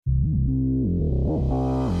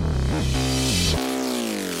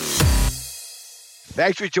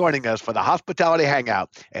Thanks for joining us for the Hospitality Hangout,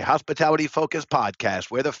 a hospitality-focused podcast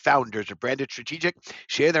where the founders of Branded Strategic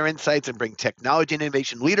share their insights and bring technology and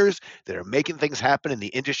innovation leaders that are making things happen in the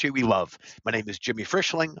industry we love. My name is Jimmy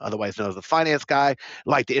Frischling, otherwise known as the Finance Guy. I'd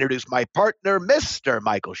like to introduce my partner, Mr.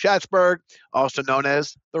 Michael Schatzberg, also known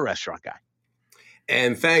as the Restaurant Guy.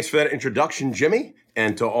 And thanks for that introduction, Jimmy.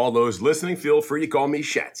 And to all those listening, feel free to call me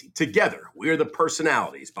Shatsy. Together, we are the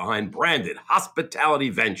personalities behind Branded Hospitality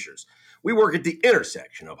Ventures. We work at the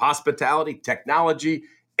intersection of hospitality, technology,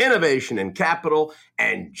 innovation, and capital.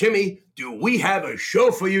 And Jimmy, do we have a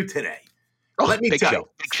show for you today? Let me tell you.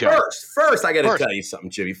 First, I got to tell you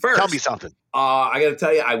something, Jimmy. Tell me something. I got to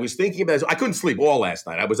tell you, I was thinking about this. I couldn't sleep all last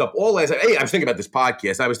night. I was up all last night. Hey, I was thinking about this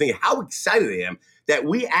podcast. I was thinking how excited I am that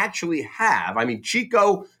we actually have. I mean,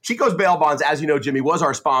 Chico's Bail Bonds, as you know, Jimmy, was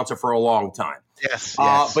our sponsor for a long time. Yes.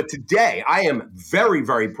 But today, I am very,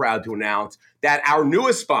 very proud to announce that our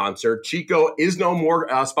newest sponsor, Chico, is no more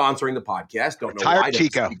sponsoring the podcast. Don't know why.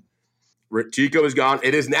 Chico is gone.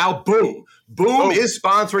 It is now Boom. Boom is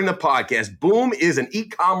sponsoring the podcast. Boom is an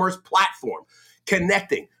e-commerce platform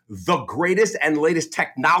connecting the greatest and latest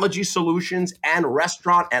technology solutions and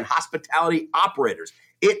restaurant and hospitality operators.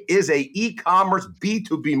 It is a e-commerce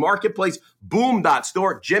B2B marketplace,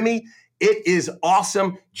 boom.store. Jimmy, it is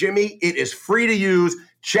awesome. Jimmy, it is free to use.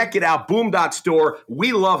 Check it out, boom.store.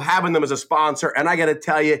 We love having them as a sponsor, and I got to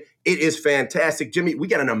tell you, it is fantastic. Jimmy, we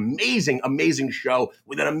got an amazing, amazing show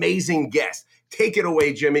with an amazing guest. Take it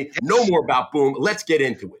away, Jimmy. Yes. No more about Boom. Let's get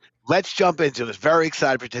into it. Let's jump into this. Very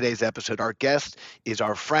excited for today's episode. Our guest is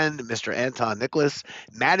our friend, Mr. Anton Nicholas,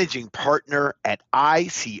 managing partner at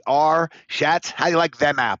ICR. Schatz, how do you like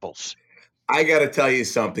them apples? I got to tell you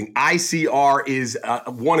something. ICR is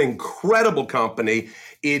one incredible company.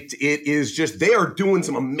 It is just, they are doing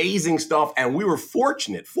some amazing stuff. And we were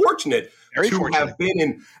fortunate have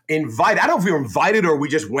been invited. I don't know if we were invited or we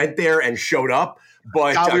just went there and showed up.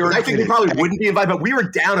 But I think we probably wouldn't be invited. But we were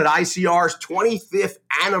down at ICR's 25th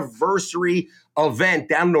anniversary event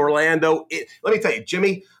down in Orlando. Let me tell you,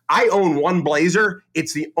 Jimmy, I own one blazer.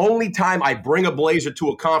 It's the only time I bring a blazer to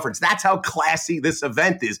a conference. That's how classy this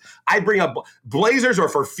event is. I bring up blazers or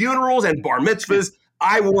for funerals and bar mitzvahs.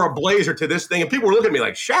 I wore a blazer to this thing, and people were looking at me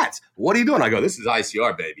like, Schatz, what are you doing? I go, this is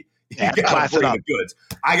ICR, baby. You got to bring the goods.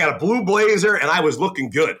 I got a blue blazer, and I was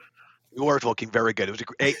looking good. You were looking very good. It was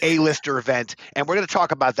a A-lister event, and we're going to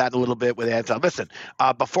talk about that in a little bit with Anton. Listen,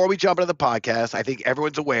 before we jump into the podcast, I think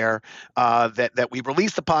everyone's aware that we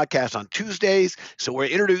release the podcast on Tuesdays, so we're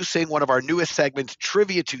introducing one of our newest segments,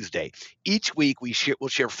 Trivia Tuesday. Each week, we'll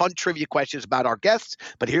share fun trivia questions about our guests,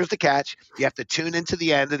 but here's the catch. You have to tune into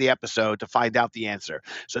the end of the episode to find out the answer.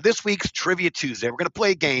 So this week's Trivia Tuesday, we're going to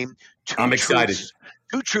play a game. I'm excited.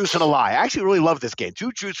 Two truths and a lie. I actually really love this game.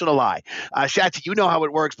 Two truths and a lie. Shatsy, you know how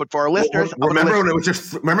it works, but for our listeners, remember when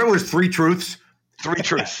it was three truths? Three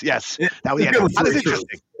truths. Yes. That was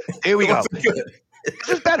interesting. Here we go.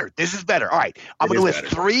 This is better. All right. I'm going to list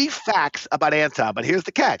three facts about Anton, but here's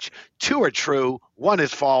the catch. Two are true. One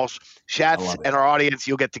is false. Schatz and our audience,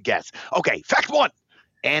 you'll get to guess. Okay. Fact one.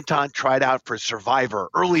 Anton tried out for Survivor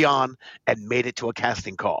early on and made it to a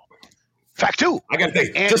casting call. Fact two. I got to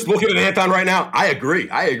think. Just looking at Anton right now, I agree.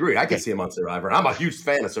 I can see him on Survivor. I'm a huge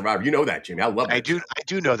fan of Survivor. You know that, Jimmy. I love that. I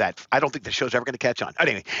do know that. I don't think the show's ever going to catch on.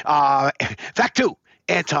 Anyway, fact two.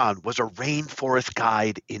 Anton was a rainforest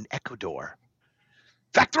guide in Ecuador.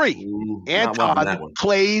 Fact three. Anton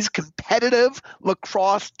plays competitive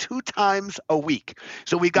lacrosse 2 times a week.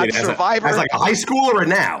 So we got Survivor. As like a high schooler or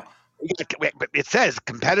now? It says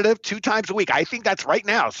competitive 2 times a week. I think that's right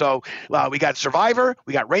now. So we got Survivor,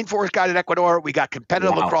 we got Rainforest Guide in Ecuador, we got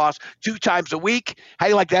competitive lacrosse 2 times a week. How do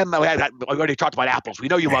you like them? We already talked about apples. We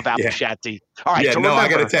know you love apples, Shatsy. All right. Yeah, I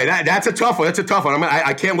got to tell you, that's a tough one.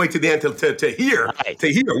 I can't wait to the end to hear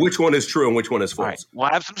which one is true and which one is false. All right. We'll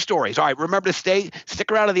have some stories. All right. Remember to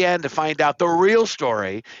stick around to the end to find out the real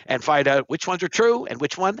story and find out which ones are true and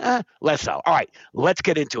which one less so. All right. Let's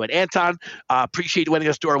get into it. Anton, appreciate you letting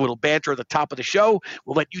us do our little banter at the top of the show.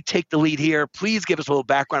 We'll let you take the lead here. Please give us a little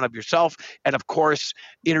background of yourself and, of course,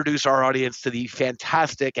 introduce our audience to the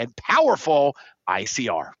fantastic and powerful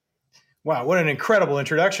ICR. Wow, what an incredible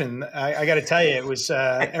introduction! I got to tell you, it was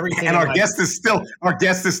everything. And our guest is still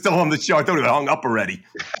on the show. I thought he hung up already.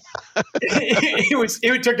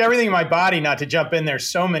 It took everything in my body not to jump in there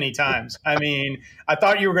so many times. I mean, I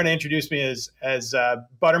thought you were going to introduce me as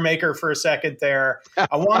Buttermaker for a second there.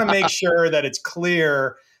 I want to make sure that it's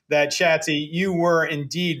clear that, Shatsy, you were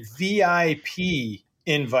indeed VIP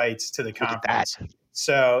invites to the conference.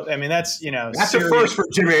 So, I mean, that's a first for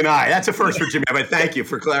Jimmy and I. That's a first for Jimmy. But thank you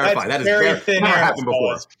for clarifying. That is very thin never air. Happened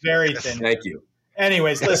before. Very thin. Thank you.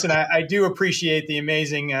 Anyways, listen, I do appreciate the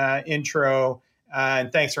amazing intro,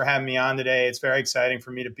 and thanks for having me on today. It's very exciting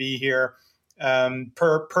for me to be here.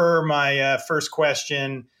 Per my first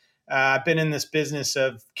question, I've been in this business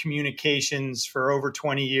of communications for over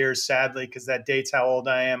 20 years, sadly, because that dates how old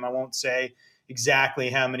I am. I won't say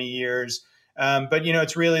exactly how many years. But,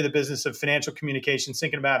 it's really the business of financial communications,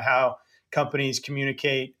 thinking about how companies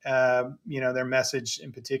communicate, their message,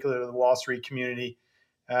 in particular to the Wall Street community.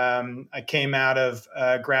 I came out of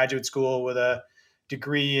graduate school with a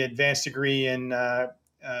advanced degree in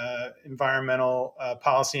environmental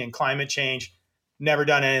policy and climate change. Never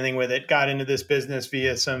done anything with it. Got into this business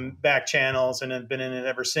via some back channels and have been in it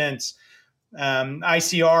ever since.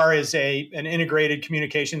 ICR is an integrated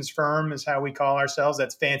communications firm, is how we call ourselves.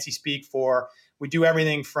 That's fancy speak for we do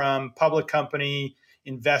everything from public company,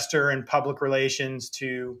 investor and public relations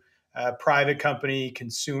to private company,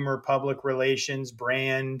 consumer public relations,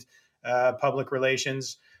 brand public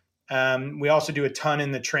relations. We also do a ton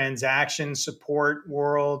in the transaction support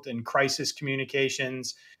world and crisis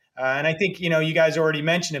communications. And I think, you guys already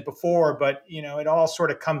mentioned it before, but, it all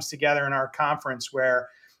sort of comes together in our conference where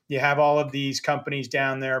you have all of these companies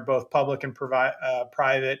down there, both public and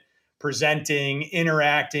private, presenting,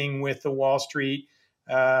 interacting with the Wall Street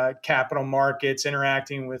capital markets,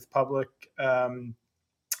 interacting with public,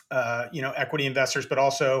 equity investors, but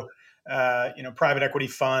also, private equity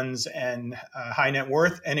funds and high net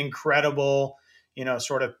worth and incredible,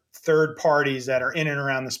 sort of third parties that are in and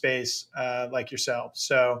around the space like yourselves.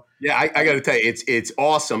 So yeah, I got to tell you, it's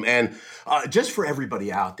awesome. And just for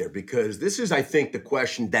everybody out there, because this is, I think, the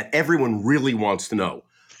question that everyone really wants to know.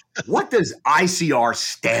 What does ICR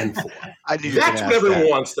stand for? That's what everyone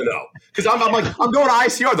wants to know. Because I'm like, I'm going to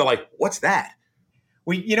ICR. They're like, what's that?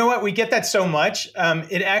 You know what? We get that so much.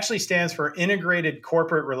 It actually stands for Integrated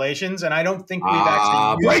Corporate Relations, and I don't think we've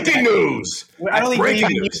actually breaking news. I don't think we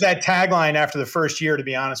even used that tagline after the first year, to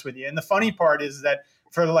be honest with you. And the funny part is that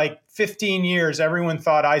for like 15 years, everyone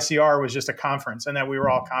thought ICR was just a conference and that we were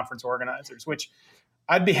all conference organizers, which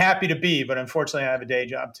I'd be happy to be, but unfortunately, I have a day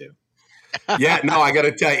job too. Yeah, no, I got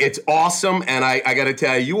to tell you, it's awesome, and I got to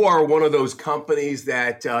tell you, you are one of those companies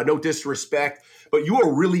that, no disrespect, but you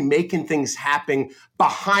are really making things happen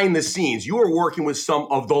behind the scenes. You are working with some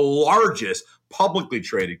of the largest publicly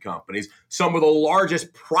traded companies, some of the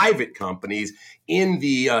largest private companies in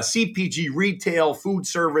the CPG, retail, food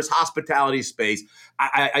service, hospitality space.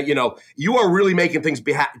 You are really making things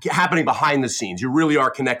happening behind the scenes. You really are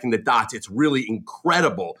connecting the dots. It's really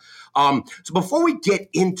incredible. So before we get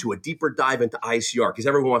into a deeper dive into ICR, because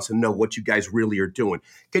everyone wants to know what you guys really are doing,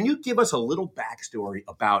 can you give us a little backstory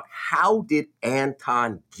about how did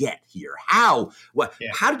Anton get here? How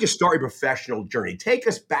did you start your professional journey? Take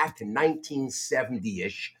us back to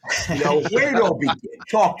 1970-ish. Where did it all begin?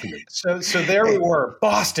 Talk to me. So there we were.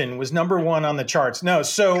 Boston was #1 on the charts. No,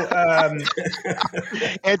 so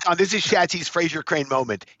Anton, this is Shatsy's Fraser Crane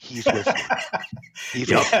moment. He's listening.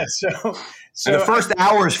 So the first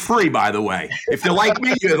hour is free, by the way. If you like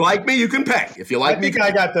me, you can pay. If you like me, I think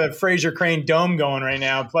I got the Fraser Crane dome going right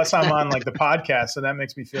now. Plus, I'm on like the podcast, so that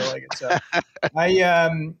makes me feel like it. So,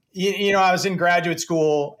 I was in graduate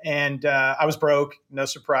school and I was broke. No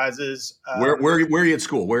surprises. Where are you at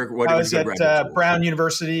school? I was at Brown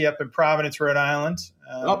University up in Providence, Rhode Island.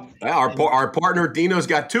 Our partner Dino's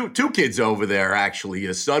got two kids over there. Actually,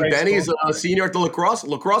 his son Benny is a senior at the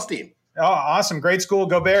lacrosse team. Oh, awesome. Great school.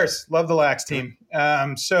 Go Bears. Love the Lax team.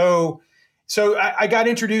 So I got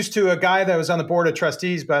introduced to a guy that was on the board of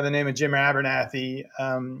trustees by the name of Jim Abernathy,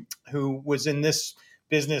 who was in this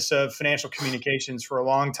business of financial communications for a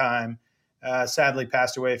long time. Sadly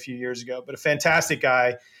passed away a few years ago, but a fantastic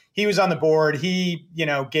guy. He was on the board. He,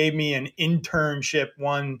 gave me an internship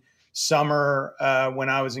one summer when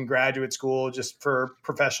I was in graduate school, just for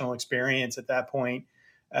professional experience at that point.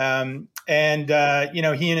 He and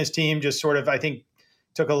his team just sort of, I think,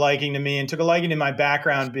 took a liking to me and took a liking to my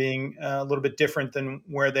background being a little bit different than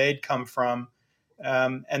where they'd come from.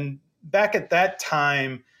 And back at that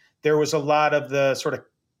time, there was a lot of the sort of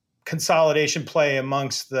consolidation play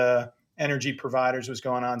amongst the energy providers was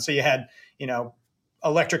going on. So you had,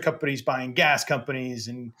 electric companies buying gas companies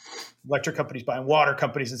and electric companies buying water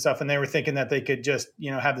companies and stuff. And they were thinking that they could just,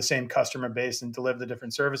 have the same customer base and deliver the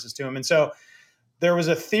different services to them. And so there was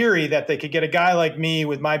a theory that they could get a guy like me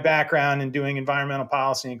with my background in doing environmental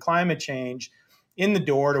policy and climate change in the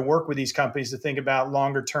door to work with these companies to think about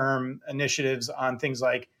longer term initiatives on things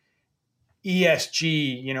like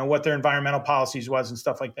ESG, what their environmental policies was and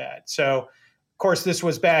stuff like that. So course, this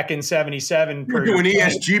was back in 77. You're doing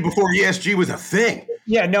ESG before ESG was a thing.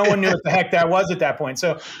 Yeah, no one knew what the heck that was at that point.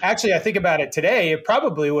 So actually, I think about it today, it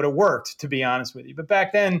probably would have worked, to be honest with you. But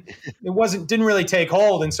back then, it didn't really take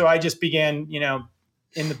hold. And so I just began,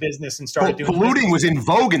 in the business and started doing polluting was in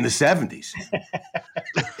vogue in the 70s.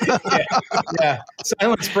 yeah.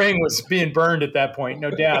 Silent Spring was being burned at that point,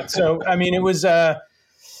 no doubt. So, I mean, it was, it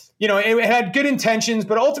had good intentions,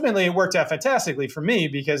 but ultimately it worked out fantastically for me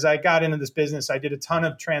because I got into this business. I did a ton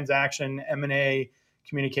of transaction, M&A,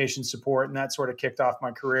 communication support, and that sort of kicked off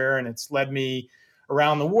my career. And it's led me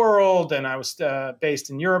around the world. And I was based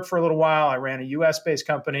in Europe for a little while. I ran a US-based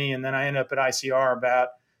company, and then I ended up at ICR about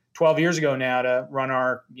 12 years ago now to run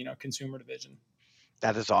our, consumer division.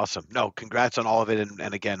 That is awesome. No, congrats on all of it.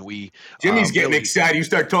 And again, Jimmy's getting excited. You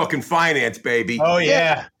start talking finance, baby. Oh,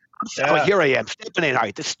 yeah. Well, here I am, stepping in. All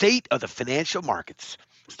right, the state of the financial markets.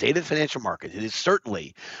 It is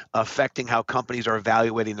certainly affecting how companies are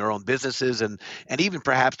evaluating their own businesses and even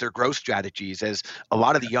perhaps their growth strategies, as a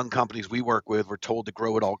lot of the young companies we work with were told to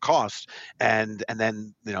grow at all costs. And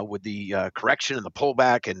then, with the correction and the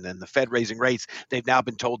pullback and then the Fed raising rates, they've now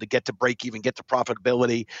been told to get to break even, get to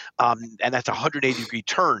profitability. And that's a 180-degree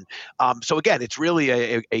turn. So again, it's really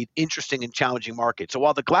a interesting and challenging market. So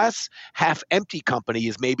while the glass half empty company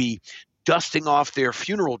is maybe dusting off their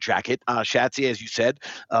funeral jacket, Shatsy, as you said,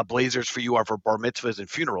 blazers for you are for bar mitzvahs and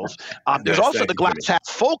funerals. There's also the glass half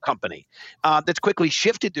full company that's quickly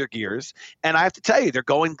shifted their gears. And I have to tell you, they're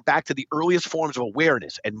going back to the earliest forms of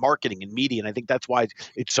awareness and marketing and media. And I think that's why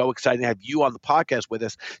it's so exciting to have you on the podcast with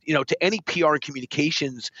us. To any PR and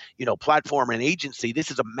communications, platform and agency,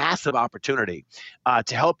 this is a massive opportunity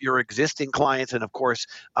to help your existing clients and, of course,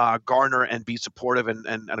 garner and be supportive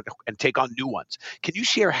and take on new ones. Can you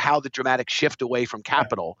share how the dramatic shift away from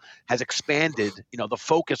capital has expanded, the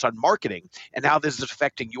focus on marketing, and how this is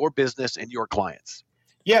affecting your business and your clients?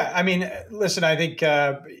 Yeah, I mean, listen, I think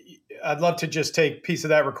I'd love to just take a piece of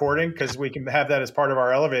that recording because we can have that as part of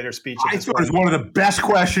our elevator speech. I thought it was one of the best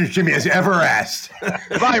questions Jimmy has ever asked. I'm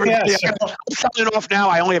signing off now.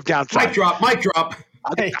 I only have downside. Mic drop.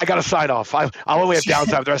 I got to sign off. I'll only have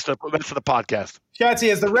downside the rest of the podcast.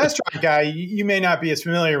 Shatsy, as the restaurant guy, you may not be as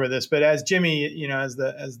familiar with this, but as Jimmy, as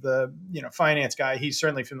the finance guy, he's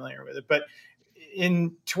certainly familiar with it. But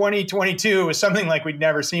in 2022, it was something like we'd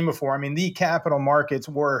never seen before. I mean, the capital markets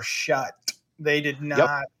were shut. They did not.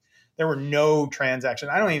 Yep. There were no transactions.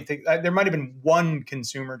 I don't even think there might have been one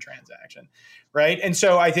consumer transaction, right? And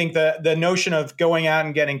so I think the notion of going out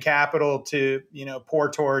and getting capital to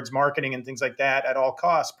pour towards marketing and things like that at all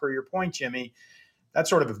costs, per your point, Jimmy, that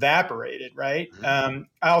sort of evaporated, right? Mm-hmm.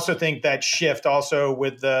 I also think that shift also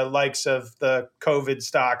with the likes of the COVID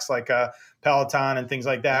stocks like Peloton and things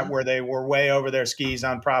like that, mm-hmm. where they were way over their skis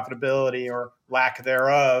on profitability or lack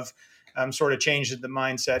thereof, sort of changed the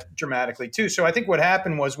mindset dramatically too. So I think what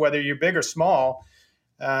happened was, whether you're big or small,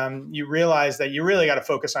 you realize that you really got to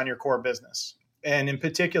focus on your core business. And in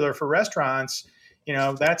particular for restaurants,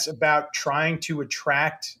 that's about trying to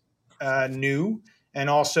attract new and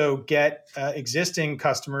also get existing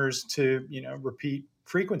customers to, repeat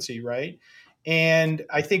frequency, right? And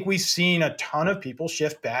I think we've seen a ton of people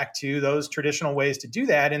shift back to those traditional ways to do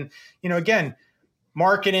that. And, again,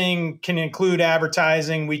 marketing can include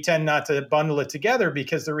advertising. We tend not to bundle it together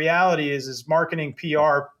because the reality is marketing,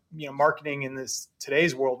 PR, marketing in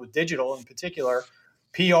today's world with digital in particular,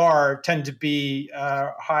 PR tend to be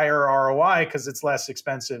higher ROI because it's less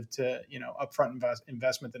expensive to, upfront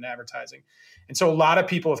investment than advertising. And so a lot of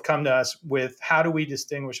people have come to us with, how do we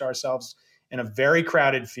distinguish ourselves in a very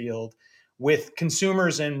crowded field with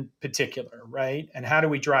consumers in particular, right? And how do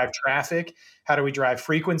we drive traffic? How do we drive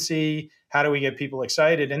frequency? How do we get people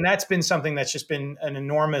excited? And that's been something that's just been an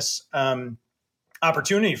enormous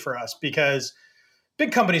opportunity for us, because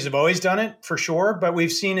big companies have always done it for sure, but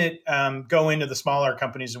we've seen it go into the smaller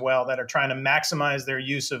companies as well that are trying to maximize their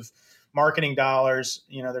use of marketing dollars.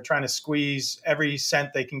 They're trying to squeeze every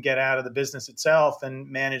cent they can get out of the business itself and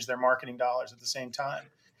manage their marketing dollars at the same time.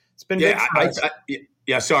 It's been big for us.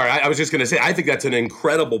 I was just going to say, I think that's an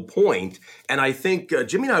incredible point. And I think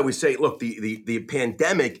Jimmy and I always say, look, the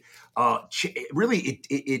pandemic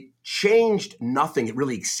it changed nothing. It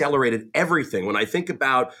really accelerated everything. When I think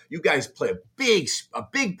about, you guys play a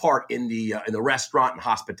big part in the restaurant and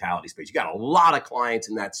hospitality space. You got a lot of clients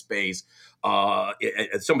in that space,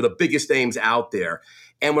 some of the biggest names out there.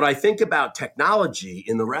 And when I think about technology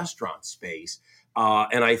in the restaurant space,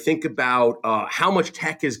 and I think about how much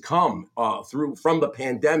tech has come from the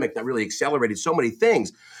pandemic that really accelerated so many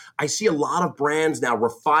things, I see a lot of brands now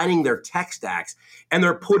refining their tech stacks, and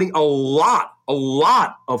they're putting a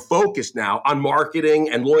lot of focus now on marketing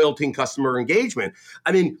and loyalty and customer engagement.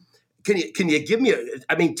 I mean, can you give me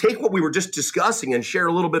take what we were just discussing and share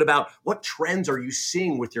a little bit about what trends are you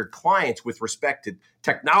seeing with your clients with respect to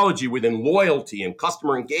technology within loyalty and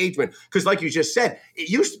customer engagement? Because like you just said, it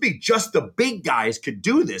used to be just the big guys could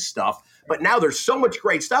do this stuff, but now there's so much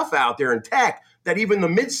great stuff out there in tech that even the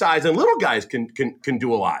mid-size and little guys can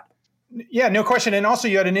do a lot. Yeah, no question. And also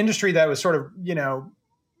you had an industry that was sort of,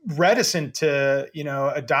 reticent to,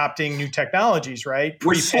 adopting new technologies, right?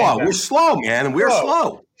 We're slow, man. We're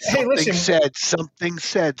slow. Hey, Something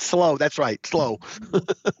said slow. That's right. Slow.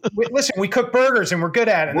 Listen, we cook burgers and we're good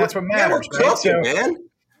at it. And that's what matters. Yeah, we're cooking, man.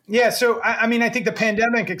 Yeah. So, I think the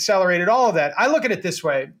pandemic accelerated all of that. I look at it this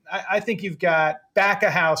way. I think you've got back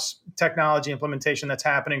of house technology implementation that's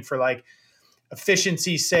happening for like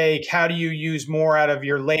efficiency's sake. How do you use more out of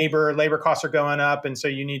your labor? Labor costs are going up. And so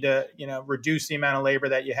you need to, reduce the amount of labor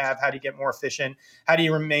that you have. How do you get more efficient? How do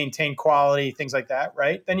you maintain quality? Things like that,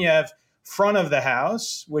 right? Then you have front of the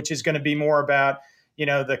house, which is going to be more about,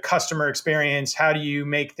 the customer experience. How do you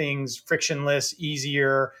make things frictionless,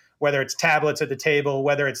 easier, whether it's tablets at the table,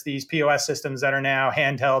 whether it's these POS systems that are now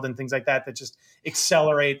handheld and things like that, that just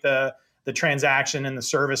accelerate the transaction and the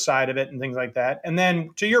service side of it and things like that. And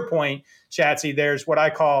then to your point, Shatsy, there's what I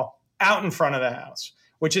call out in front of the house,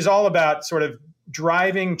 which is all about sort of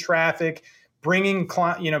driving traffic, bringing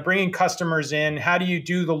customers in. How do you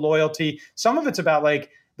do the loyalty? Some of it's about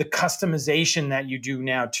like the customization that you do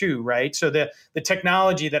now too, right? So the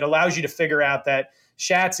technology that allows you to figure out that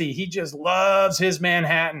Shatsy, he just loves his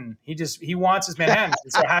Manhattan. He wants his Manhattan.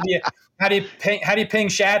 So how do you ping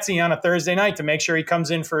Shatsy on a Thursday night to make sure he comes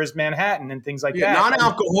in for his Manhattan and things like that?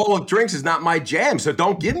 Non-alcoholic drinks is not my jam, so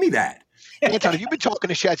don't give me that. Anton, have you been talking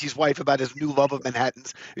to Shatsy's wife about his new love of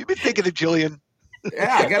Manhattans? Have you been thinking of Jillian?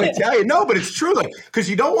 Yeah, I got to tell you, no, but it's true, because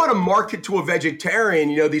you don't want to market to a vegetarian,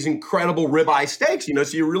 these incredible ribeye steaks,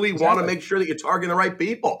 so you really want to make sure that you're targeting the right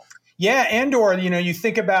people. Yeah, and/or you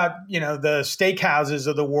think about the steakhouses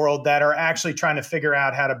of the world that are actually trying to figure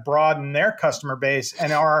out how to broaden their customer base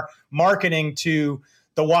and are marketing to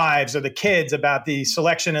the wives or the kids about the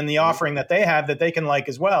selection and the offering that they have that they can like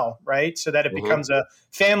as well, right? So that it becomes a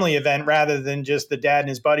family event rather than just the dad and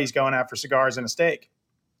his buddies going out for cigars and a steak.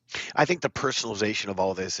 I think the personalization of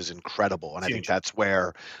all this is incredible. And I think that's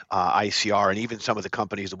where ICR and even some of the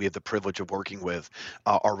companies that we have the privilege of working with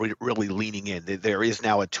are really leaning in. There is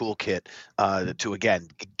now a toolkit to, again,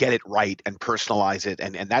 get it right and personalize it.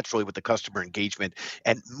 And that's really with the customer engagement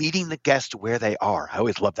and meeting the guest where they are. I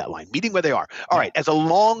always love that line, meeting where they are. All right, as a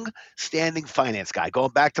long-standing finance guy,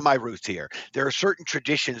 going back to my roots here, there are certain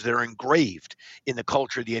traditions that are engraved in the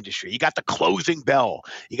culture of the industry. You got the closing bell.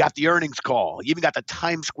 You got the earnings call. You even got the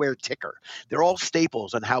Times Square ticker. They're all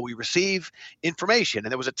staples on how we receive information.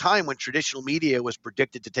 And there was a time when traditional media was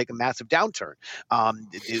predicted to take a massive downturn.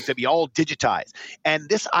 It to be all digitized. And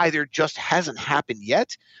this either just hasn't happened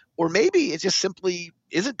yet, or maybe it just simply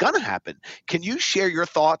isn't going to happen. Can you share your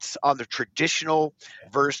thoughts on the traditional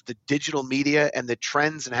versus the digital media and the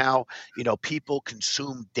trends and how, people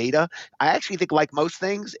consume data? I actually think, like most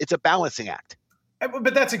things, it's a balancing act.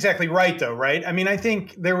 But that's exactly right, though, right? I mean, I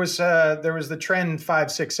think there was the trend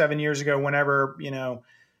 5, 6, 7 years ago. Whenever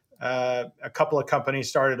a couple of companies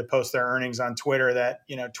started to post their earnings on Twitter, that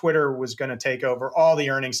Twitter was going to take over all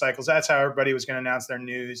the earnings cycles. That's how everybody was going to announce their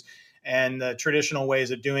news, and the traditional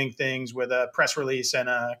ways of doing things with a press release and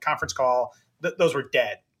a conference call, those were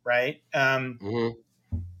dead, right?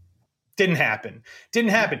 Didn't happen.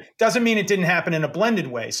 Doesn't mean it didn't happen in a blended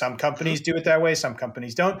way. Some companies do it that way. Some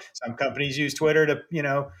companies don't. Some companies use Twitter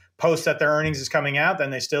to, post that their earnings is coming out.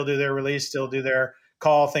 Then they still do their release, still do their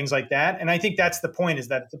call, things like that. And I think that's the point, is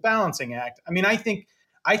that it's a balancing act. I mean, I think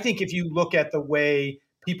if you look at the way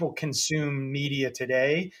people consume media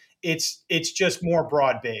today, it's just more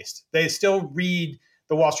broad-based. They still read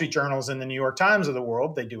the Wall Street Journals and the New York Times of the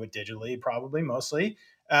world. They do it digitally, probably, mostly.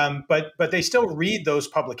 But they still read those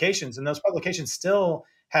publications, and those publications still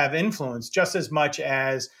have influence just as much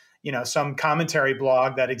as some commentary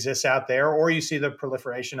blog that exists out there, or you see the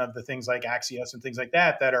proliferation of the things like Axios and things like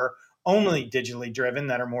that are only digitally driven,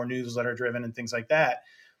 that are more newsletter driven and things like that.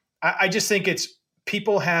 I just think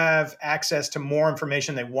people have access to more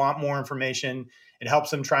information. They want more information. It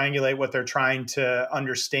helps them triangulate what they're trying to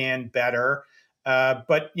understand better.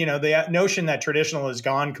 But the notion that traditional is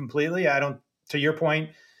gone completely, to your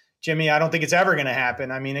point, Jimmy, I don't think it's ever going to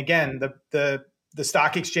happen. I mean, again, the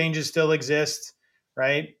stock exchanges still exist,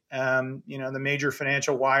 right? The major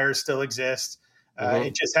financial wires still exist.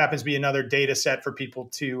 It just happens to be another data set for people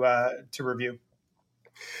to review.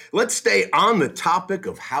 Let's stay on the topic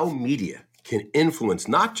of how media can influence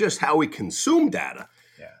not just how we consume data,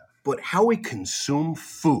 but how we consume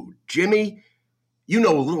food. Jimmy, you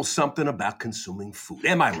know a little something about consuming food.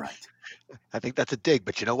 Am I right? I think that's a dig,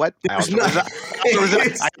 but you know what? I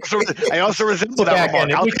also resemble that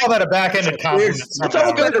remark. We call that a back-ended compliment. It's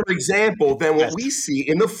a better example than what we see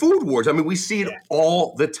in the food wars. I mean, we see it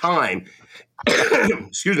all the time.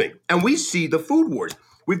 Excuse me. And we see the food wars.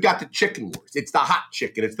 We've got the chicken wars. It's the hot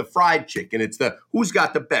chicken. It's the fried chicken. It's the who's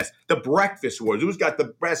got the best. The breakfast wars. Who's got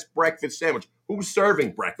the best breakfast sandwich? Who's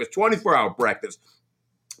serving breakfast? 24-hour breakfast.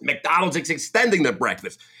 McDonald's is extending the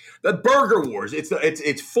breakfast. The burger wars.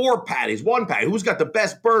 It's 4 patties, 1 patty. Who's got the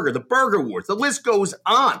best burger? The burger wars. The list goes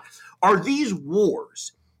on. Are these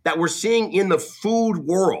wars that we're seeing in the food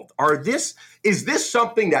world? Is this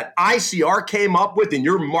something that ICR came up with in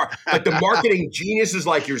your like the marketing geniuses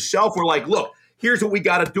like yourself were like, look, here's what we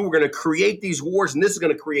got to do. We're going to create these wars, and this is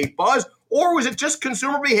going to create buzz. Or was it just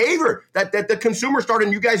consumer behavior that the consumer started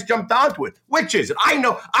and you guys jumped onto it? Which is it? I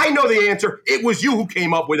know the answer. It was you who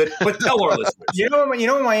came up with it, but tell our listeners. You know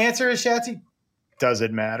what my answer is, Shatsy? Does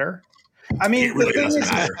it matter? I mean, it really doesn't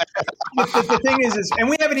matter. The thing is, and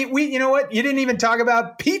we haven't. You know what? You didn't even talk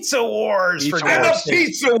about pizza wars and the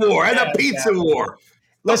pizza war and the pizza war.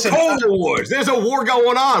 Listen, the Cola wars. There's a war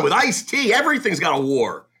going on with iced tea. Everything's got a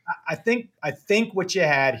war. I think what you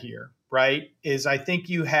had here, right, is I think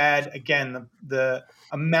you had, again, the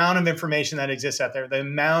amount of information that exists out there, the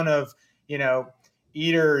amount of,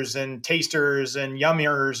 eaters and tasters and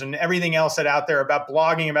yummers and everything else that out there about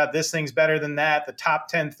blogging about this thing's better than that, the top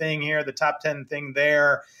 10 thing here, the top 10 thing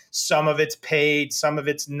there, some of it's paid, some of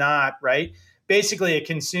it's not, right? Basically,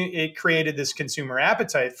 it created this consumer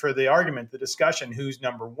appetite for the argument, the discussion, who's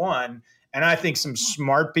number one. And I think some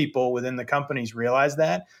smart people within the companies realized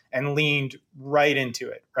that and leaned right into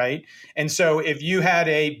it, right? And so if you had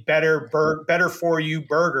a better for you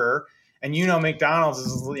burger, and McDonald's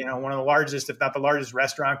is one of the largest, if not the largest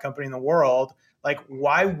restaurant company in the world, like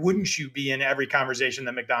why wouldn't you be in every conversation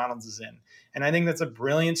that McDonald's is in? And I think that's a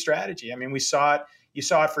brilliant strategy. I mean, we saw it. You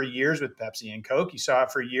saw it for years with Pepsi and Coke. You saw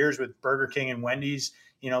it for years with Burger King and Wendy's,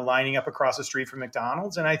 lining up across the street from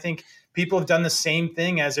McDonald's. And I think people have done the same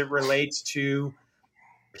thing as it relates to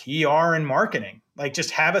PR and marketing. Like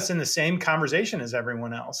just have us in the same conversation as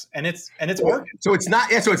everyone else. And it's working. So it's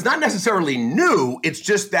not necessarily new. It's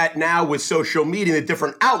just that now with social media and the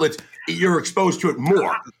different outlets, you're exposed to it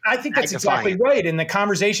more. I think that's exactly right. In the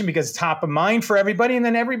conversation, because it's top of mind for everybody, and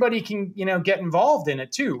then everybody can, get involved in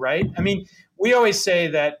it too, right? I mean, we always say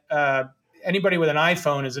that anybody with an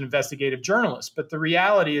iPhone is an investigative journalist, but the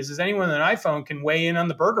reality is anyone with an iPhone can weigh in on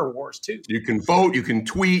the burger wars too. You can vote, you can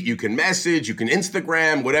tweet, you can message, you can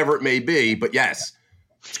Instagram, whatever it may be. But yes,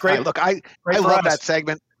 it's great. Look, I love that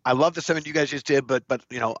segment. I love the segment you guys just did, but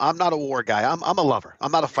I'm not a war guy. I'm a lover.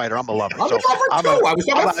 I'm not a fighter. I'm a lover. I'm a lover too. I was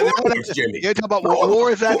talking about Jimmy. You're talking about war.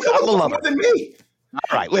 Is that? I'm a lover. Than me.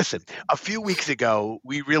 All right, listen, a few weeks ago,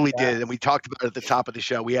 we really did, and we talked about it at the top of the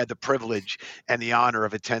show, we had the privilege and the honor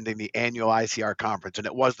of attending the annual ICR conference, and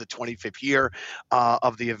it was the 25th year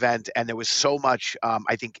of the event, and there was so much,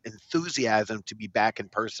 I think, enthusiasm to be back in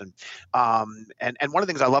person. And one of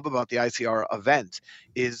the things I love about the ICR event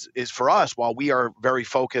is for us, while we are very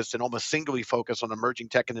focused and almost singularly focused on emerging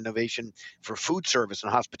tech and innovation for food service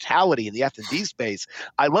and hospitality in the F&B space,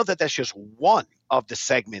 I love that that's just one of the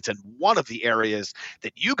segments and one of the areas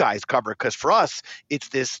that you guys cover, because for us it's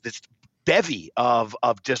this bevy of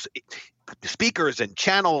just speakers and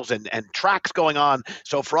channels and tracks going on.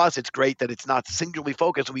 So for us, it's great that it's not singularly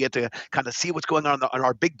focused. We get to kind of see what's going on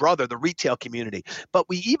our big brother, the retail community. But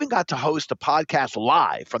we even got to host a podcast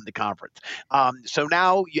live from the conference. So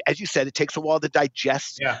now, as you said, it takes a while to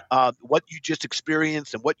digest what you just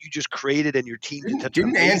experienced and what you just created and your team.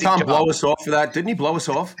 Didn't Anton blow us off for that? Didn't he blow us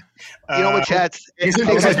off? You know what, Chad? Isn't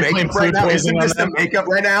this makeup right now? Isn't this the makeup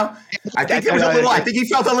right now? I think he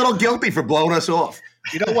felt a little guilty for blowing us off.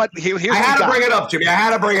 You know what? Here's I had to bring it up, Jimmy. I had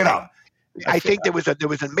to bring it up. I think there was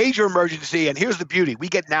a major emergency, and here's the beauty: we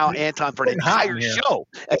get now Anton for an entire show,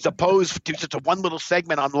 as opposed to just a one little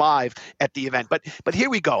segment on live at the event. But here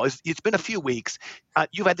we go. It's been a few weeks.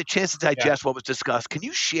 You've had the chance to digest what was discussed. Can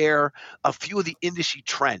you share a few of the industry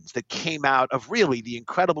trends that came out of really the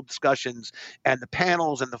incredible discussions and the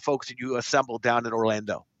panels and the folks that you assembled down in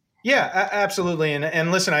Orlando? Yeah, absolutely.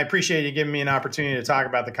 And listen, I appreciate you giving me an opportunity to talk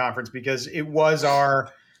about the conference, because it was our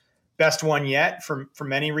best one yet for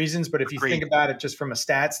many reasons. But if you think about it just from a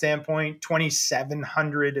stat standpoint,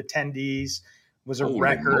 2,700 attendees was a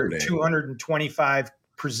record, 225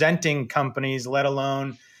 presenting companies, let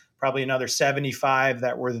alone probably another 75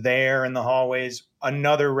 that were there in the hallways,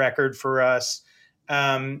 another record for us.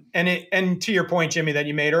 And to your point, Jimmy, that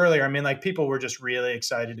you made earlier, I mean, like people were just really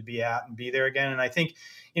excited to be out and be there again. And I think,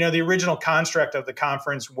 the original construct of the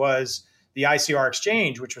conference was the ICR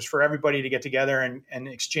Exchange, which was for everybody to get together and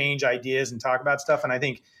exchange ideas and talk about stuff. And I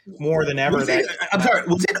think more than ever,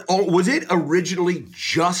 was it originally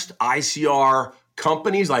just ICR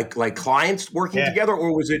companies like clients working together,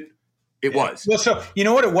 or was it? It was. Well, so you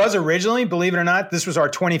know what it was originally, believe it or not, this was our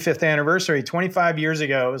 25th anniversary. 25 years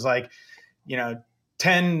ago, it was like,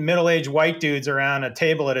 10 middle-aged white dudes around a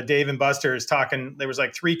table at a Dave & Buster's talking. There was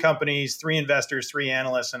like 3 companies, 3 investors, 3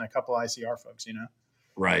 analysts, and a couple ICR folks,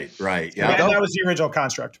 Right. Yeah. And that was the original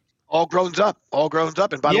construct. All grown up.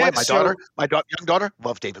 And by the way, my young daughter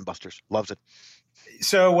loves Dave & Buster's, loves it.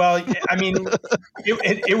 So, well, I mean,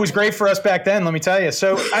 it was great for us back then, let me tell you.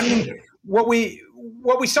 So, I mean, what we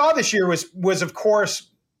saw this year was of course,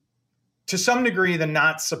 to some degree, the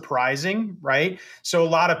not surprising, right? So a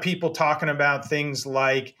lot of people talking about things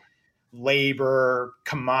like labor,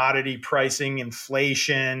 commodity pricing,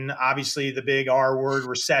 inflation, obviously the big R word,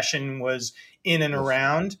 recession, was in and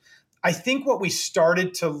around. I think what we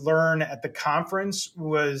started to learn at the conference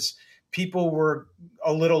was people were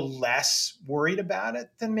a little less worried about it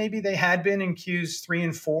than maybe they had been in Qs 3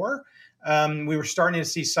 and 4. We were starting to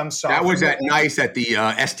see some softening. That was nice at the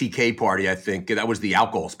STK party, I think. That was the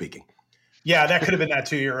alcohol speaking. Yeah, that could have been that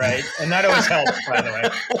too. You're right. And that always helps, by the way.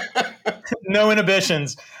 No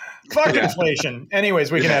inhibitions. Fuck inflation.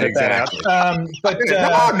 Anyways, we can edit that out. But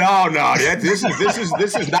no. This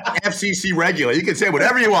is not FCC regular. You can say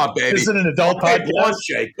whatever you want, baby. This is an adult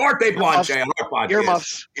podcast. Carte blanche on our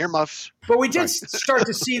podcast. Earmuffs. But we did start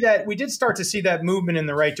to see that. We did start to see that movement in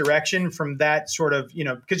the right direction from that sort of,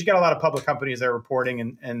 because you got a lot of public companies that are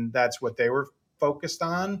reporting, and that's what they were focused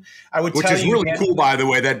on. I would tell you, which is really cool, by the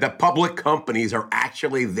way, that the public companies are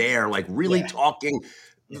actually there, like really talking.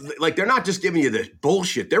 Like they're not just giving you the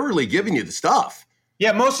bullshit; they're really giving you the stuff.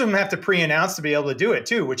 Yeah, most of them have to pre-announce to be able to do it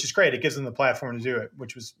too, which is great. It gives them the platform to do it,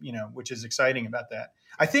 which is exciting about that.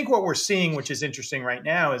 I think what we're seeing, which is interesting right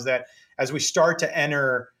now, is that as we start to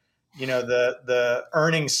enter, the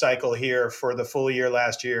earnings cycle here for the full year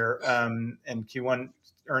last year, and Q1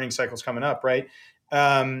 earnings cycle's coming up, right?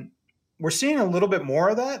 We're seeing a little bit more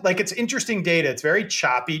of that. Like it's interesting data. It's very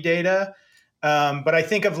choppy data, but I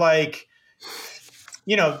think of like.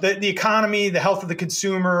 The economy, the health of the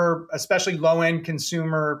consumer, especially low-end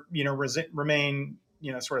consumer, remain,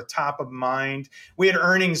 sort of top of mind. We had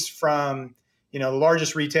earnings from, the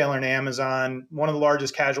largest retailer in Amazon, one of the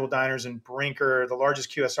largest casual diners in Brinker, the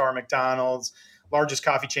largest QSR McDonald's, largest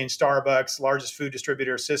coffee chain Starbucks, largest food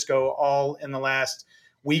distributor Cisco, all in the last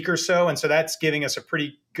week or so. And so that's giving us a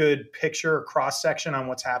pretty good picture, cross-section on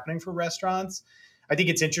what's happening for restaurants. I think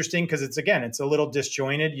it's interesting because it's a little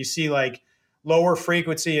disjointed. You see like, lower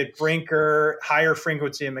frequency at Brinker, higher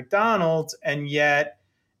frequency at McDonald's, and yet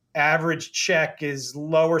average check is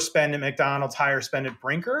lower spend at McDonald's, higher spend at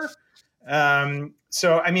Brinker.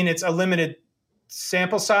 So, I mean, it's a limited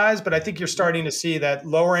sample size, but I think you're starting to see that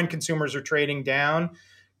lower end consumers are trading down,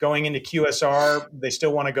 going into QSR. They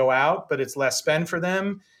still want to go out, but it's less spend for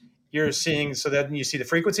them. You're seeing, so that you see the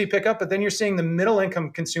frequency pick up, but then you're seeing the middle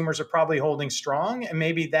income consumers are probably holding strong, and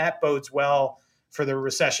maybe that bodes well for the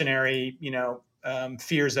recessionary,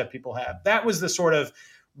 fears that people have. That was the sort of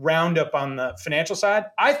roundup on the financial side.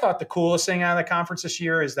 I thought the coolest thing out of the conference this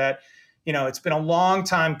year is that, it's been a long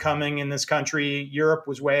time coming in this country. Europe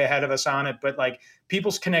was way ahead of us on it, but like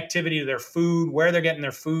people's connectivity to their food, where they're getting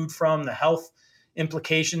their food from, the health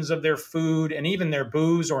implications of their food, and even their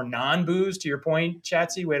booze or non-booze, to your point,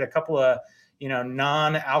 Chatsy. We had a couple of,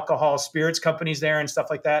 non-alcohol spirits companies there and stuff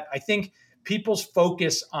like that. I think people's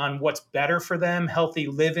focus on what's better for them, healthy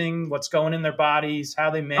living, what's going in their bodies, how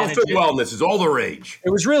they manage it. Wellness is all the rage. It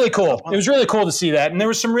was really cool. It was really cool to see that. And there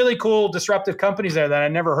were some really cool disruptive companies there that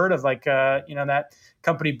I'd never heard of, like, that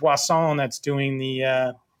company Boisson that's doing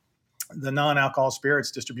the non-alcohol spirits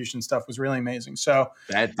distribution stuff was really amazing. So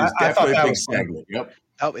that is definitely a big segment. Yep.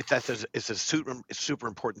 Oh, it's a super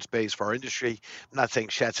important space for our industry. I'm not saying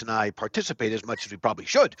Schatz and I participate as much as we probably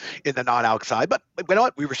should in the non-alc side, but you know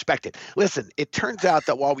what? We respect it. Listen, it turns out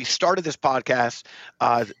that while we started this podcast,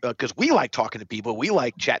 because we like talking to people, we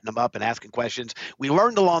like chatting them up and asking questions, we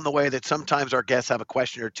learned along the way that sometimes our guests have a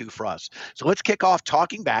question or two for us. So let's kick off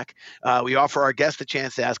talking back. We offer our guests a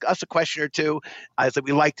chance to ask us a question or two. As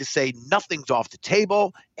we like to say, nothing's off the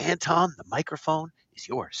table. Anton, the microphone is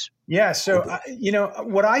yours. Yeah. So,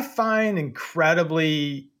 what I find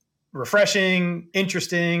incredibly refreshing,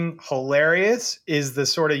 interesting, hilarious is the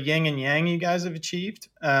sort of yin and yang you guys have achieved.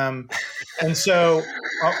 And so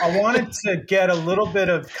I wanted to get a little bit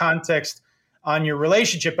of context on your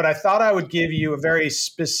relationship, but I thought I would give you a very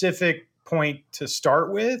specific point to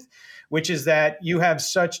start with, which is that you have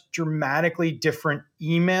such dramatically different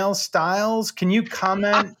email styles. Can you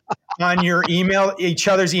comment on each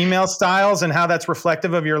other's email styles and how that's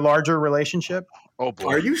reflective of your larger relationship? Oh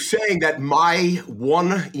boy. Are you saying that my one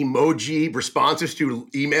emoji responses to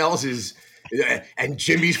emails is and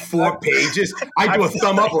Jimmy's 4 pages? I do a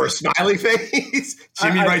thumb up or a smiley face.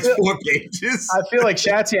 Jimmy writes 4 pages. I feel like,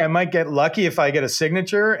 Shatsy, I might get lucky if I get a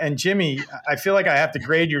signature. And Jimmy, I feel like I have to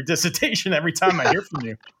grade your dissertation every time I hear from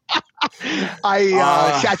you.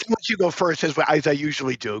 Shatsy, let you go first as I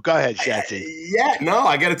usually do. Go ahead, Shatsy.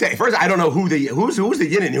 I got to tell you. First, I don't know who's the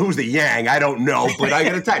yin and who's the yang. I don't know, but I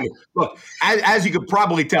got to tell you. Look, as you could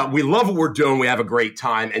probably tell, we love what we're doing. We have a great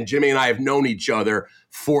time, and Jimmy and I have known each other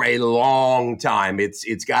for a long time.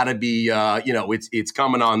 It's got to be it's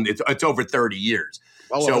coming on. It's over 30 years.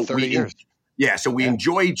 Well, over 30 years. Yeah, so we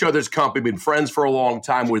enjoy each other's company. Been friends for a long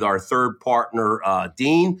time with our third partner,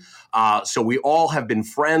 Dean. So we all have been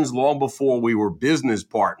friends long before we were business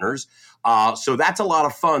partners. So that's a lot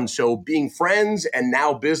of fun. So being friends and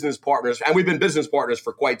now business partners, and we've been business partners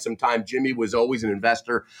for quite some time. Jimmy was always an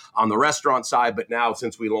investor on the restaurant side, but now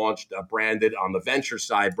since we launched Branded on the venture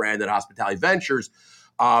side, Branded Hospitality Ventures,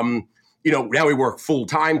 now we work full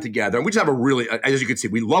time together, and we just have a really, as you can see,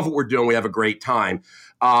 we love what we're doing. We have a great time.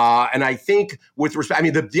 And I think with respect,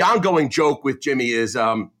 the ongoing joke with Jimmy is,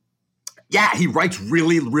 he writes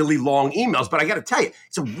really, really long emails, but I got to tell you,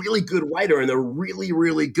 he's a really good writer, and they're really,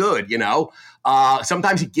 really good.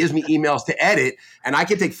 Sometimes he gives me emails to edit, and I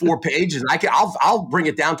can take 4 pages, and I'll bring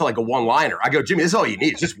it down to like a one-liner. I go, Jimmy, this is all you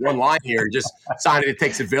need. It's just one line here. Just sign it. It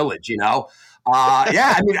takes a village,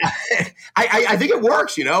 I think it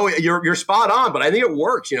works. You're spot on, but I think it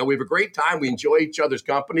works. We have a great time. We enjoy each other's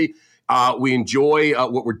company. We enjoy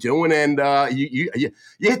what we're doing, and you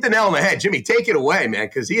hit the nail on the head. Jimmy, take it away, man,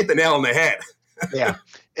 because he hit the nail on the head. Yeah.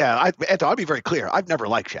 I'll be very clear. I've never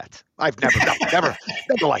liked Shats. I've never liked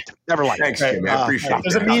him. Never liked him. Thanks, Jimmy. I appreciate it.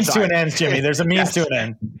 There's a means to an end, Jimmy. There's a means to an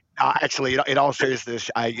end. Actually, in all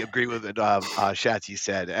seriousness, I agree with what Shatsy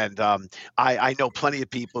said. And I know plenty of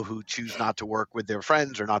people who choose not to work with their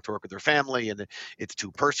friends or not to work with their family, and it's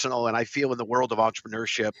too personal. And I feel in the world of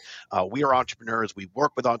entrepreneurship, we are entrepreneurs. We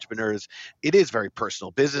work with entrepreneurs. It is very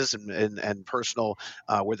personal. Business and personal,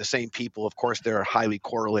 we're the same people. Of course, they're highly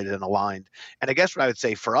correlated and aligned. And I guess what I would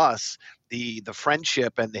say for us, the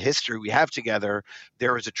friendship and the history we have together,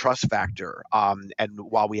 there is a trust factor. And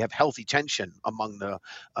while we have healthy tension among the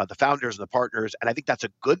founders and the partners, and I think that's a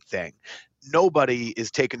good thing, nobody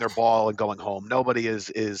is taking their ball and going home. Nobody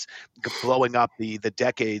is blowing up the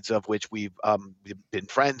decades of which we've been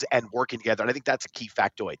friends and working together. And I think that's a key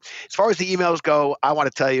factoid. As far as the emails go, I want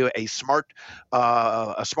to tell you a smart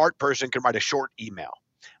person can write a short email.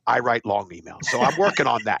 I write long emails. So I'm working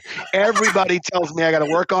on that. Everybody tells me I got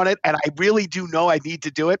to work on it, and I really do know I need to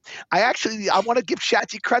do it. I want to give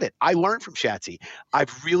Shatsy credit. I learned from Shatsy.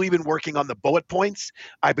 I've really been working on the bullet points.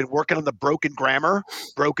 I've been working on the broken grammar,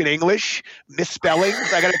 broken English,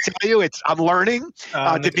 misspellings. I got to tell you, I'm learning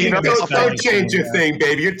to be. Don't change your thing,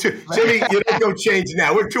 baby. Jimmy, you don't change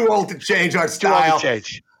now. We're too old to change our style. Too old to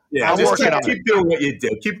change. Yeah, keep doing what you do.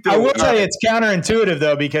 I will tell you it's counterintuitive,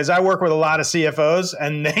 though, because I work with a lot of CFOs,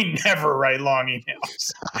 and they never write long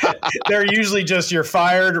emails. They're usually just you're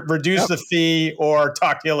fired, reduce the fee, or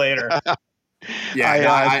talk to you later.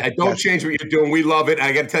 I don't change what you're doing. We love it.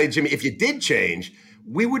 I got to tell you, Jimmy, if you did change,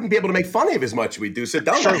 we wouldn't be able to make fun of you as much as we do. So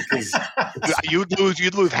don't. You'd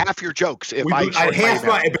lose half your jokes if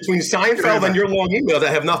between Seinfeld and your long email. I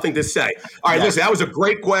have nothing to say. All right, listen, that was a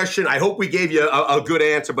great question. I hope we gave you a good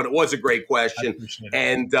answer, but it was a great question.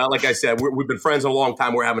 And like I said, we've been friends a long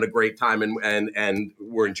time. We're having a great time, and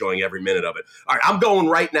we're enjoying every minute of it. All right, I'm going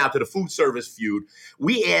right now to the food service feud.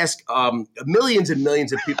 We ask millions and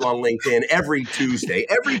millions of people on LinkedIn every Tuesday.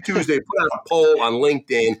 Every Tuesday, put out a poll on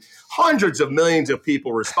LinkedIn. Hundreds of millions of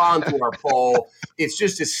people respond to our poll. It's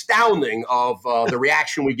just astounding of the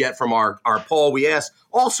reaction we get from our poll. We ask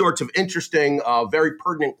all sorts of interesting, very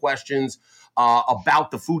pertinent questions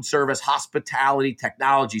about the food service, hospitality,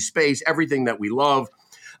 technology space, everything that we love.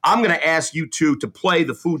 I'm going to ask you two to play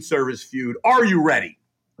the food service feud. Are you ready?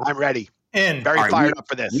 I'm ready. Very fired up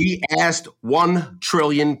for this. We asked 1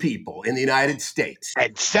 trillion people in the United States.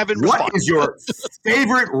 And 7 What is your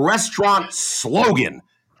favorite restaurant slogan?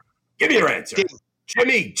 Give me your answer.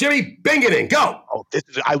 Jimmy Bingaton, go. Oh,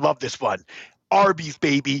 I love this one. Arby's,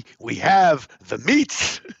 baby. We have the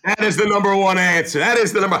meats. That is the number one answer. That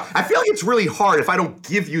is the number. I feel like it's really hard if I don't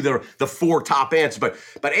give you the four top answers.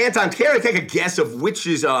 But Anton, can I take a guess of which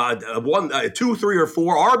is 1, 2, 3, or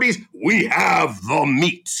 4? Arby's, we have the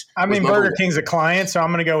meats. I mean, Burger King's a client, so I'm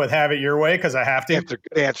going to go with have it your way because I have to. Good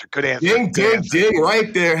answer. Ding, ding, ding,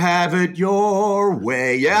 right there. Have it your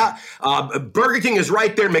way. Yeah. Burger King is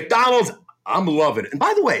right there. McDonald's, I'm loving it. And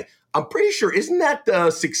by the way, I'm pretty sure, isn't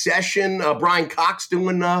that Succession, Brian Cox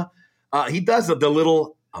doing, he does the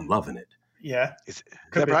little, I'm loving it. Yeah. Is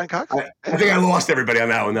that Brian Cox? I think I lost everybody on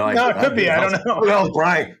that one. Though. No, it could be. I don't know. Who the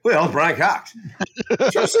hell's Brian Cox?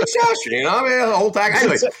 Succession, you know? I mean, the whole time.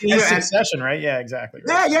 Anyway, Succession, right? Yeah, exactly.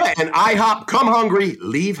 Right. Yeah. And IHOP, come hungry,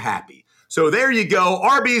 leave happy. So there you go.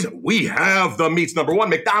 Arby's, we have the meats. Number 1.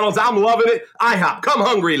 McDonald's, I'm loving it. IHOP, come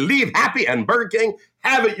hungry, leave happy. And Burger King,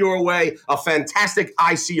 have it your way. A fantastic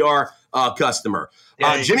ICR customer.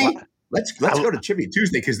 Jimmy, let's go to Trivia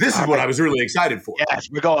Tuesday because this is what I was really excited for. Yes,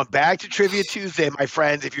 we're going back to Trivia Tuesday, my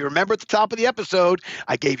friends. If you remember at the top of the episode,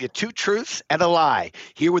 I gave you 2 truths and a lie.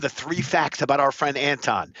 Here were the 3 facts about our friend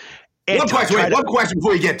Anton. One question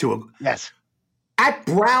before you get to him. Yes. At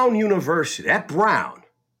Brown University,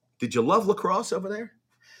 did you love lacrosse over there?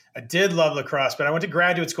 I did love lacrosse, but I went to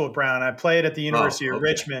graduate school at Brown. I played at the University of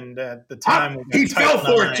Richmond at the time. He fell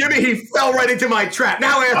for it, Jimmy. He fell right into my trap.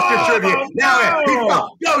 Now ask your trivia. He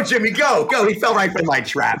fell. Go, Jimmy, go. He fell right into my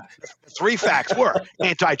trap. 3 facts were: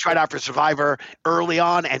 Anton tried out for Survivor early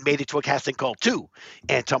on and made it to a casting call. 2,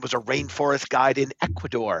 Anton was a rainforest guide in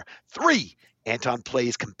Ecuador. 3, Anton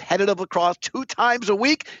plays competitive lacrosse 2 times a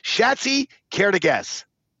week. Shatsy, care to guess?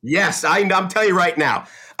 Yes, I'm telling you right now.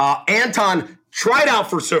 Anton tried out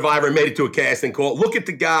for Survivor and made it to a casting call. Look at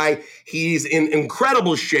the guy. He's in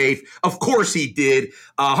incredible shape. Of course he did.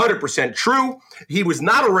 100% true. He was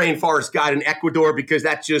not a rainforest guide in Ecuador because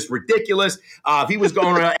that's just ridiculous. If he was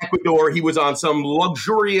going to Ecuador, he was on some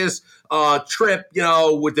luxurious trip,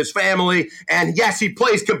 with his family. And yes, he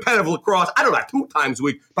plays competitive lacrosse. I don't know, 2 times a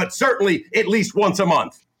week, but certainly at least once a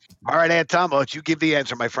month. All right, Anton, why don't you give the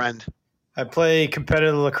answer, my friend? I play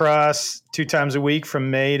competitive lacrosse 2 times a week from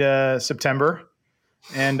May to September,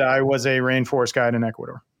 and I was a rainforest guide in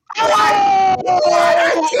Ecuador. I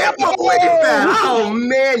can't believe that. Oh,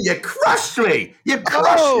 man, you crushed me. You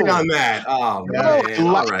crushed me on that. Oh, man. I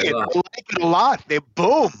like it a lot.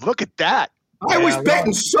 Boom, look at that. I was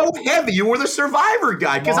betting so heavy you were the Survivor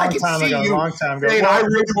guy because I could see you saying, I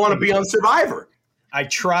really want to be on Survivor. I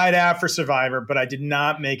tried out for Survivor, but I did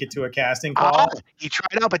not make it to a casting call. He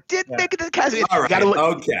tried out, but didn't make it to the casting. All right,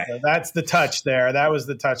 okay. So that's the touch there. That was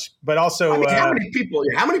the touch. But also, how many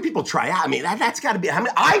people try out? I mean, that's got to be. How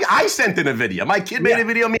many? I sent in a video. My kid made a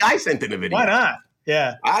video of me. I sent in a video. Why not?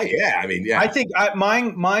 Yeah. I think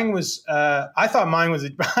mine was. I thought mine was.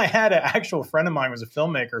 I had an actual friend of mine was a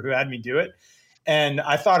filmmaker who had me do it, and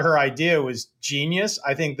I thought her idea was genius.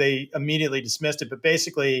 I think they immediately dismissed it, but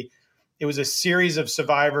basically, it was a series of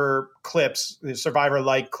Survivor clips,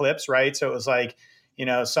 Survivor-like clips, right? So it was like,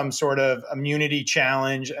 some sort of immunity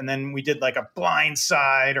challenge. And then we did like a blind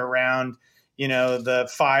side around, the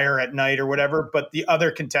fire at night or whatever. But the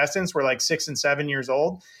other contestants were like 6 and 7 years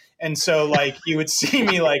old. And so like you would see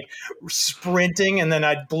me like sprinting and then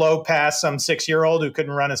I'd blow past some 6-year-old who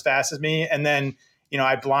couldn't run as fast as me. And then,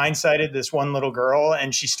 I blindsided this one little girl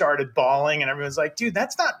and she started bawling and everyone's like, dude,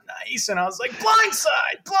 that's not nice. And I was like,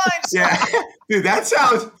 blindside. Yeah. Dude,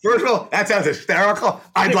 first of all, that sounds hysterical.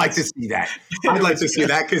 I'd like to see that. I'd like to see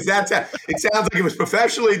that because it sounds like it was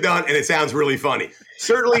professionally done and it sounds really funny.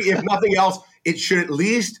 Certainly, if nothing else, it should at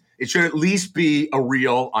least be a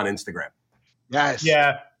reel on Instagram. Yes.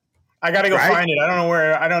 Yeah. I got to go find it. I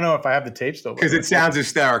don't know if I have the tape still. Because it sounds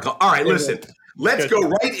hysterical. All right, listen. Let's go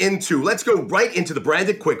right into the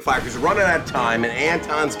Branded Quickfire because we're running out of time and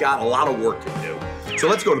Anton's got a lot of work to do. So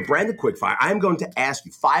let's go to Branded Quickfire. I'm going to ask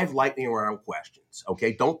you 5 lightning round questions.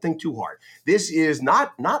 Okay, don't think too hard. This is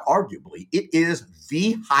not arguably, it is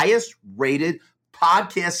the highest rated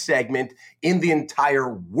podcast segment in the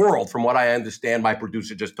entire world, from what I understand. My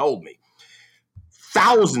producer just told me.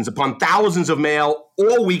 Thousands upon thousands of mail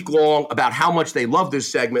all week long about how much they love this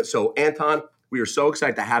segment. So Anton, we are so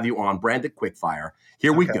excited to have you on Branded Quickfire.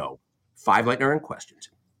 Here we go. 5 lightning round questions.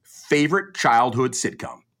 Favorite childhood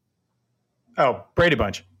sitcom? Oh, Brady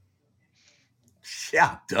Bunch.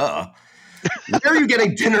 Yeah, duh. Where are you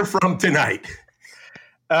getting dinner from tonight?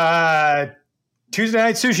 Tuesday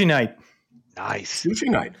night, sushi night. Nice. Sushi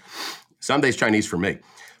night. Sunday's Chinese for me.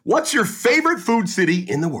 What's your favorite food city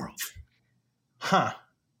in the world? Huh.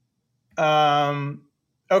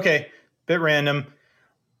 Okay. Bit random.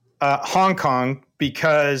 Hong Kong,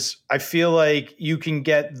 because I feel like you can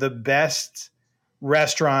get the best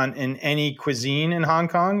restaurant in any cuisine in Hong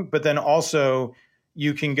Kong, but then also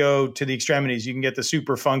you can go to the extremities. You can get the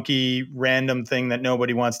super funky random thing that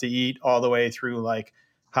nobody wants to eat all the way through like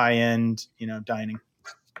high end, dining.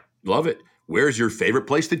 Love it. Where's your favorite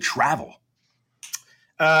place to travel?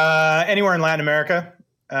 Anywhere in Latin America.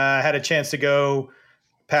 I had a chance to go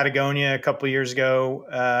Patagonia a couple of years ago.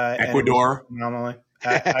 Ecuador. Normally,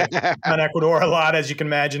 I've done Ecuador a lot, as you can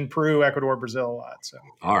imagine. Peru, Ecuador, Brazil a lot. So,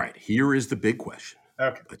 all right, here is the big question.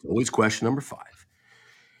 Okay, it's always question number 5.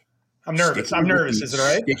 I'm nervous. Is it all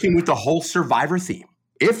right? Sticking with the whole Survivor theme,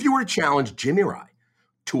 if you were to challenge Jimmy Rye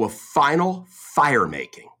to a final fire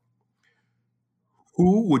making,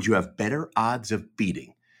 who would you have better odds of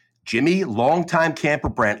beating? Jimmy, longtime camper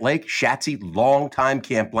Brant Lake, Shatsy, longtime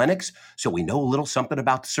Camp Lennox, so we know a little something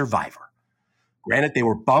about the Survivor. Granted, they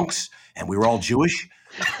were bunks, and we were all Jewish,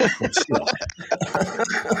 but still.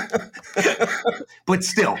 But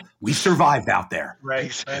still, we survived out there.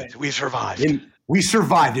 Right. We survived. We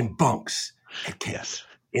survived in bunks at camps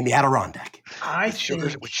in the Adirondack.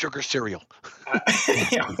 With sugar cereal.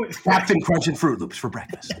 Captain Crunch and Fruit Loops for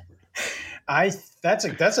breakfast. That's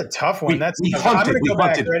a tough one. We hunted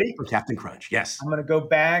for Captain Crunch. Yes. I'm going to go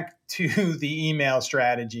back to the email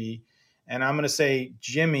strategy, and I'm going to say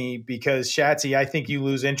Jimmy, because Shatsy, I think you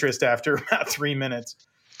lose interest after about 3 minutes.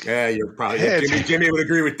 Yeah, you're probably Jimmy would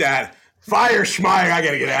agree with that. Fire Schmeier, I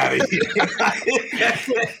got to get out of here.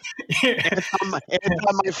 Anton,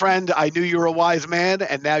 my friend, I knew you were a wise man,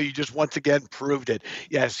 and now you just once again proved it.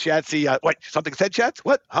 Yes, Shatsy. What? Something said, Shats?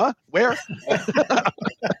 What? Huh? Where? You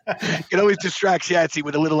can always distract Shatsy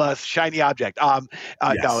with a little shiny object. Yes.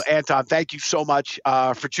 No, Anton, thank you so much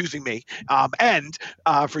for choosing me and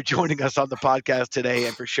for joining us on the podcast today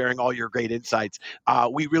and for sharing all your great insights.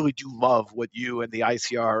 We really do love what you and the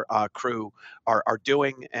ICR crew are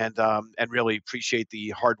doing, and really appreciate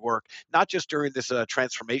the hard work, not just during this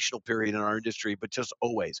transformational period in our industry, but just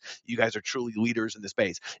always. You guys are truly leaders in the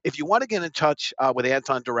space. If you want to get in touch with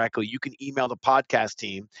Anton directly, you can email the podcast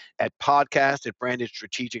team at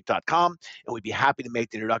podcast@brandedstrategic.com, and we'd be happy to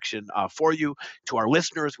make the introduction for you. To our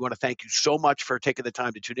listeners, we want to thank you so much for taking the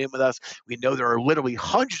time to tune in with us. We know there are literally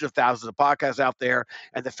hundreds of thousands of podcasts out there,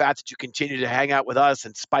 and the fact that you continue to hang out with us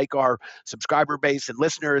and spike our subscriber base and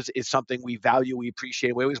listeners is something we value, we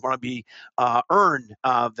appreciate. We always want to be earn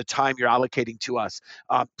the time you're allocating to us.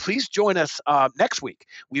 Please join us next week.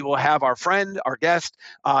 We will have our friend, our guest,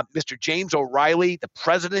 Mr. James O'Reilly, the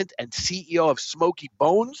president and CEO of Smoky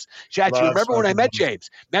Bones. Chad, you remember when I met James?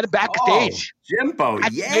 Met him backstage. Jimbo,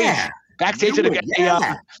 Backstage at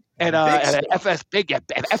an FS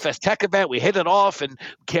Tech event. We hit it off, and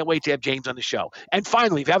can't wait to have James on the show. And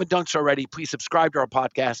finally, if you haven't done so already, please subscribe to our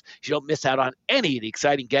podcast so you don't miss out on any of the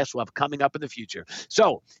exciting guests we'll have coming up in the future.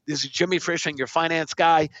 So this is Jimmy Frischling, your finance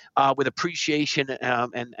guy, with appreciation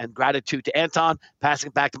and gratitude to Anton, passing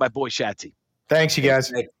it back to my boy Shatsy. Thanks, you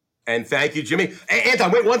guys. And thank you, Jimmy. Hey,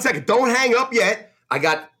 Anton, wait 1 second. Don't hang up yet. I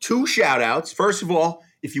got 2 shout outs. First of all,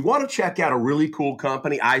 if you want to check out a really cool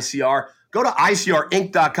company, ICR, go to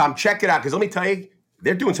ICRinc.com. Check it out, because let me tell you,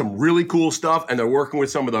 they're doing some really cool stuff, and they're working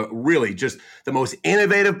with some of the really just the most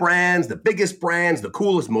innovative brands, the biggest brands, the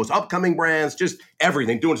coolest, most upcoming brands, just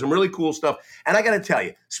everything, doing some really cool stuff. And I got to tell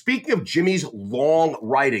you, speaking of Jimmy's long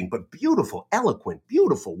writing, but beautiful, eloquent,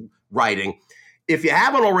 beautiful writing, if you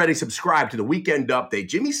haven't already subscribed to the Weekend Update,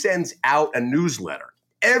 Jimmy sends out a newsletter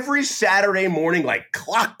every Saturday morning like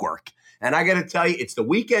clockwork. And I got to tell you, it's the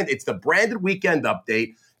weekend. It's the branded Weekend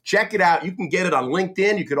Update. Check it out. You can get it on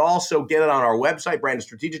LinkedIn. You could also get it on our website,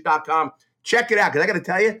 brandedstrategic.com. Check it out, because I got to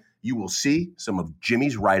tell you, you will see some of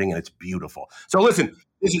Jimmy's writing, and it's beautiful. So listen,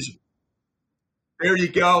 there you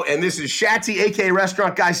go. And this is Shatsy, a.k.a.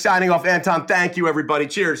 Restaurant Guy, signing off. Anton, thank you, everybody.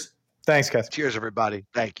 Cheers. Thanks, guys. Cheers, everybody.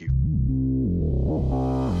 Thank you.